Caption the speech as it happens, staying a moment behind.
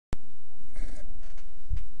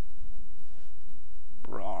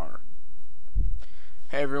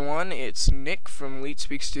everyone, it's Nick from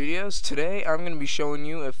LeetSpeak Studios. Today I'm going to be showing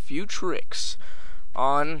you a few tricks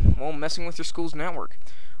on, well, messing with your school's network.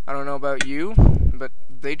 I don't know about you, but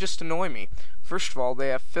they just annoy me. First of all, they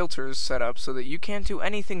have filters set up so that you can't do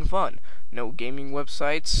anything fun. No gaming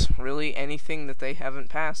websites, really anything that they haven't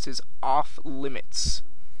passed is off limits.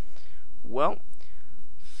 Well,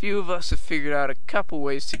 few of us have figured out a couple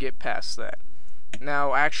ways to get past that.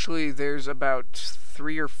 Now, actually, there's about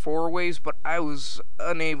 3 or 4 ways, but I was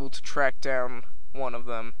unable to track down one of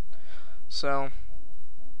them. So,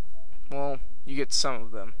 well, you get some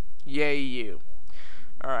of them. Yay, you.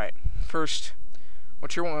 Alright, first,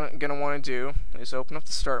 what you're going to want to do is open up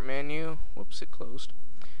the Start menu. Whoops, it closed.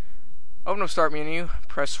 Open up Start menu,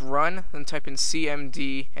 press Run, then type in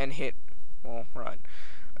CMD and hit, well, Run.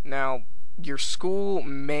 Now, your school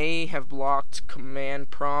may have blocked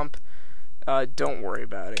command prompt. Don't worry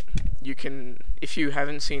about it. You can, if you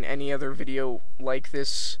haven't seen any other video like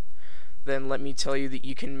this, then let me tell you that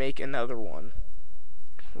you can make another one.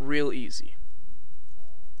 Real easy.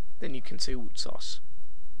 Then you can say woot sauce.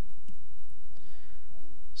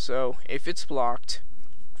 So, if it's blocked,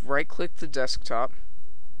 right click the desktop,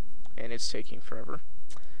 and it's taking forever.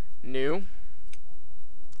 New.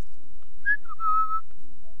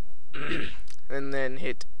 And then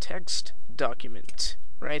hit text document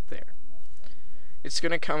right there. It's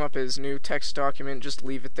gonna come up as new text document. Just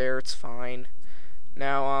leave it there, it's fine.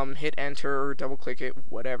 Now hit enter or double click it,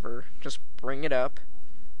 whatever. Just bring it up.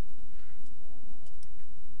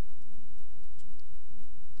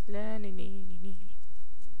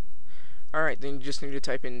 Alright, then you just need to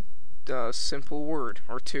type in a simple word,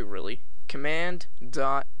 or two really.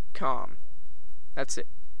 Command.com. That's it.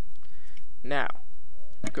 Now,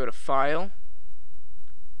 go to File,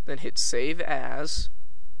 then hit Save As.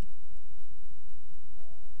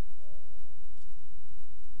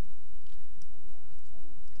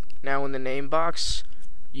 Now in the name box,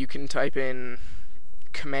 you can type in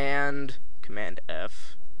Command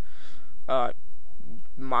F,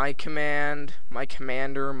 my command, my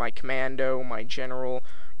commander, my commando, my general.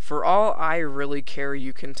 For all I really care,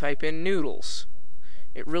 you can type in noodles.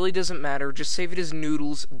 It really doesn't matter, just save it as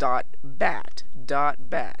noodles.bat,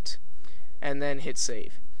 and then hit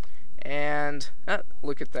save. And,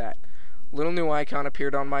 look at that. Little new icon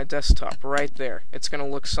appeared on my desktop right there. It's going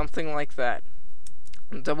to look something like that.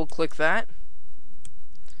 Double click that,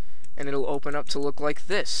 and it'll open up to look like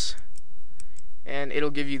this. And it'll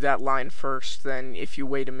give you that line first, then if you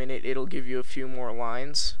wait a minute, it'll give you a few more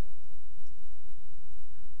lines.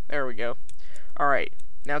 There we go. Alright,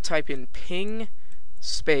 now type in ping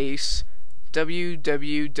space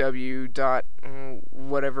www.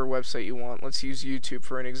 Whatever website you want. Let's use YouTube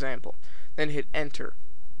for an example. Then hit enter.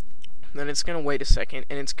 Then it's going to wait a second,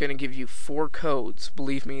 and it's going to give you 4 codes.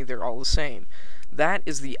 Believe me, they're all the same. That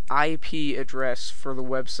is the IP address for the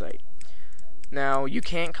website. Now, you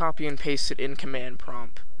can't copy and paste it in command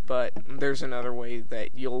prompt, but there's another way that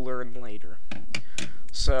you'll learn later.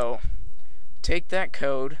 So, take that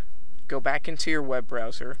code, go back into your web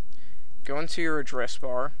browser, go into your address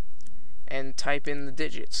bar, and type in the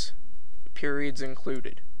digits, periods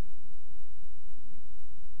included.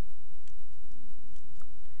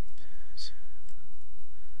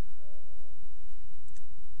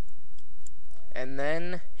 And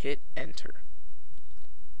then hit enter.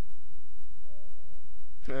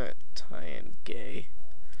 Tie-in gay.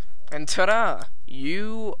 And ta-da!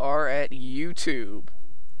 You are at YouTube.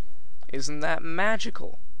 Isn't that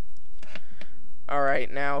magical? Alright,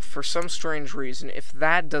 now for some strange reason, if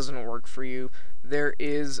that doesn't work for you, there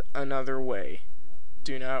is another way.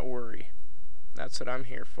 Do not worry. That's what I'm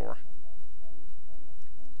here for.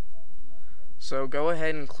 So go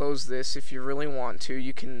ahead and close this if you really want to.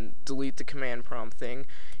 You can delete the command prompt thing.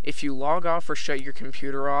 If you log off or shut your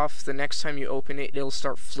computer off, the next time you open it, it'll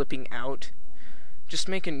start flipping out. Just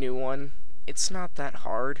make a new one. It's not that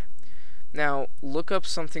hard. Now, look up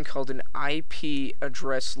something called an IP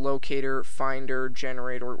address locator, finder,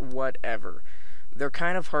 generator, whatever. They're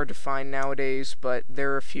kind of hard to find nowadays, but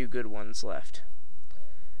there are a few good ones left.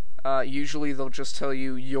 Usually they'll just tell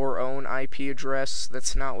you your own IP address.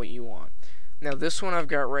 That's not what you want. Now this one I've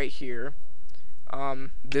got right here.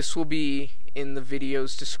 This will be in the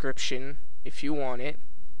video's description if you want it.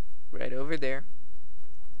 Right over there.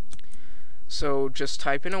 So just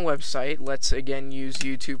type in a website. Let's again use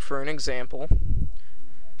YouTube for an example.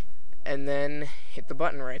 And then hit the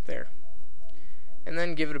button right there. And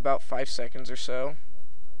then give it about 5 seconds or so.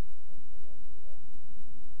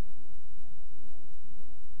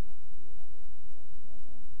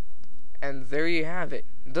 And there you have it.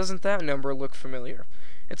 Doesn't that number look familiar?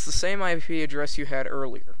 It's the same IP address you had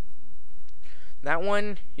earlier. That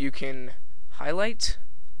one you can highlight,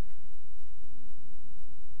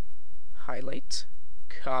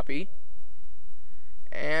 copy,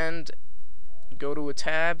 and go to a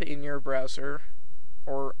tab in your browser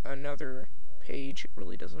or another page, it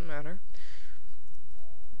really doesn't matter,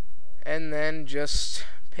 and then just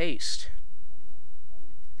paste.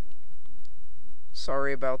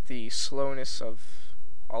 Sorry about the slowness of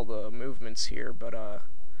all the movements here, but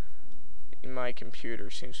my computer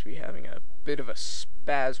seems to be having a bit of a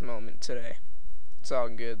spaz moment today. It's all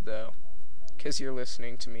good though, 'cause you're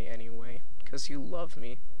listening to me anyway, 'cause you love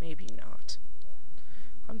me. Maybe not.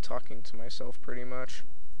 I'm talking to myself pretty much.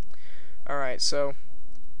 Alright, so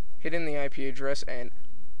hit in the IP address and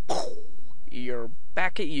you're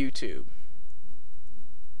back at YouTube.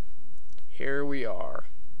 Here we are.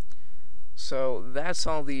 So that's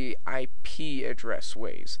all the IP address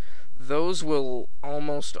ways. Those will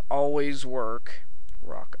almost always work.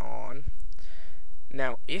 Rock on.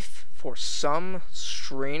 Now, if for some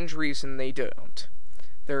strange reason they don't,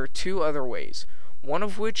 there are two other ways. One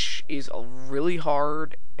of which is really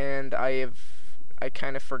hard, and I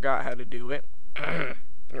kind of forgot how to do it.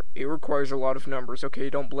 It requires a lot of numbers. Okay,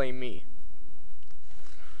 don't blame me.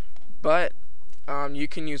 But you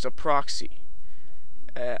can use a proxy.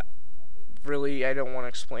 Really, I don't want to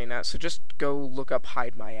explain that, so just go look up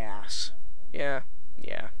Hide My Ass. Yeah,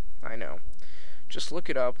 I know. Just look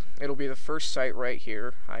it up. It'll be the first site right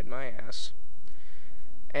here, Hide My Ass.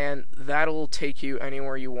 And that'll take you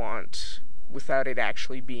anywhere you want without it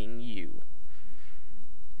actually being you.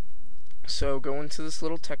 So go into this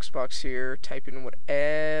little text box here, type in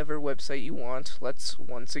whatever website you want. Let's,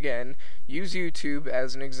 once again, use YouTube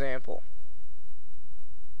as an example.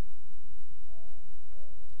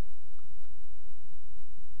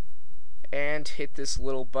 And hit this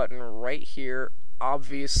little button right here,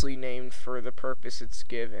 obviously named for the purpose it's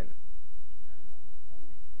given.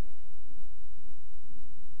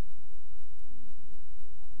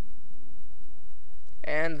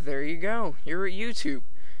 And there you go, you're at YouTube.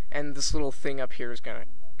 And this little thing up here is gonna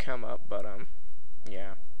come up, but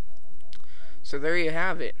yeah. So there you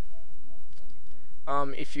have it.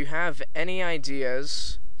 If you have any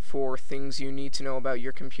ideas for things you need to know about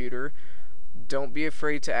your computer, don't be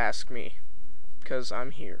afraid to ask me, because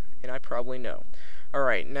I'm here, and I probably know.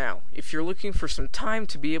 Alright, now, if you're looking for some time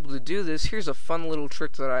to be able to do this, here's a fun little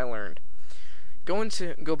trick that I learned.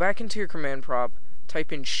 Go back into your command prompt,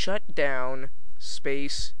 type in shutdown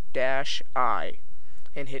space -I,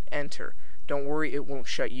 and hit enter. Don't worry, it won't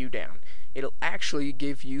shut you down. It'll actually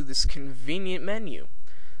give you this convenient menu.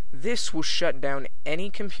 This will shut down any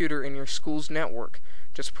computer in your school's network.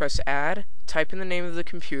 Just press add, type in the name of the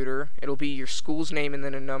computer, it'll be your school's name and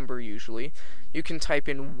then a number usually. You can type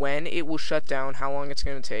in when it will shut down, how long it's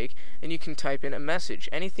going to take, and you can type in a message,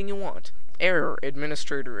 anything you want. Error,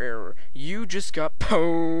 administrator error, you just got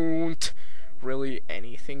pwned. Really,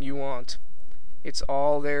 anything you want. It's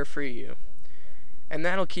all there for you. And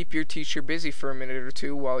that'll keep your teacher busy for a minute or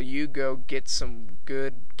two while you go get some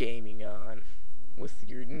good gaming on with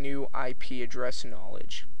your new IP address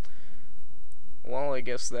knowledge. Well, I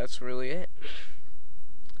guess that's really it.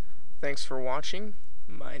 Thanks for watching.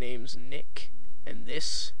 My name's Nick, and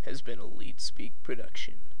this has been a LeetSpeak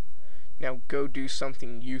production. Now go do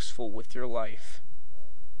something useful with your life.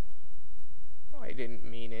 I didn't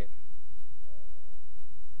mean it.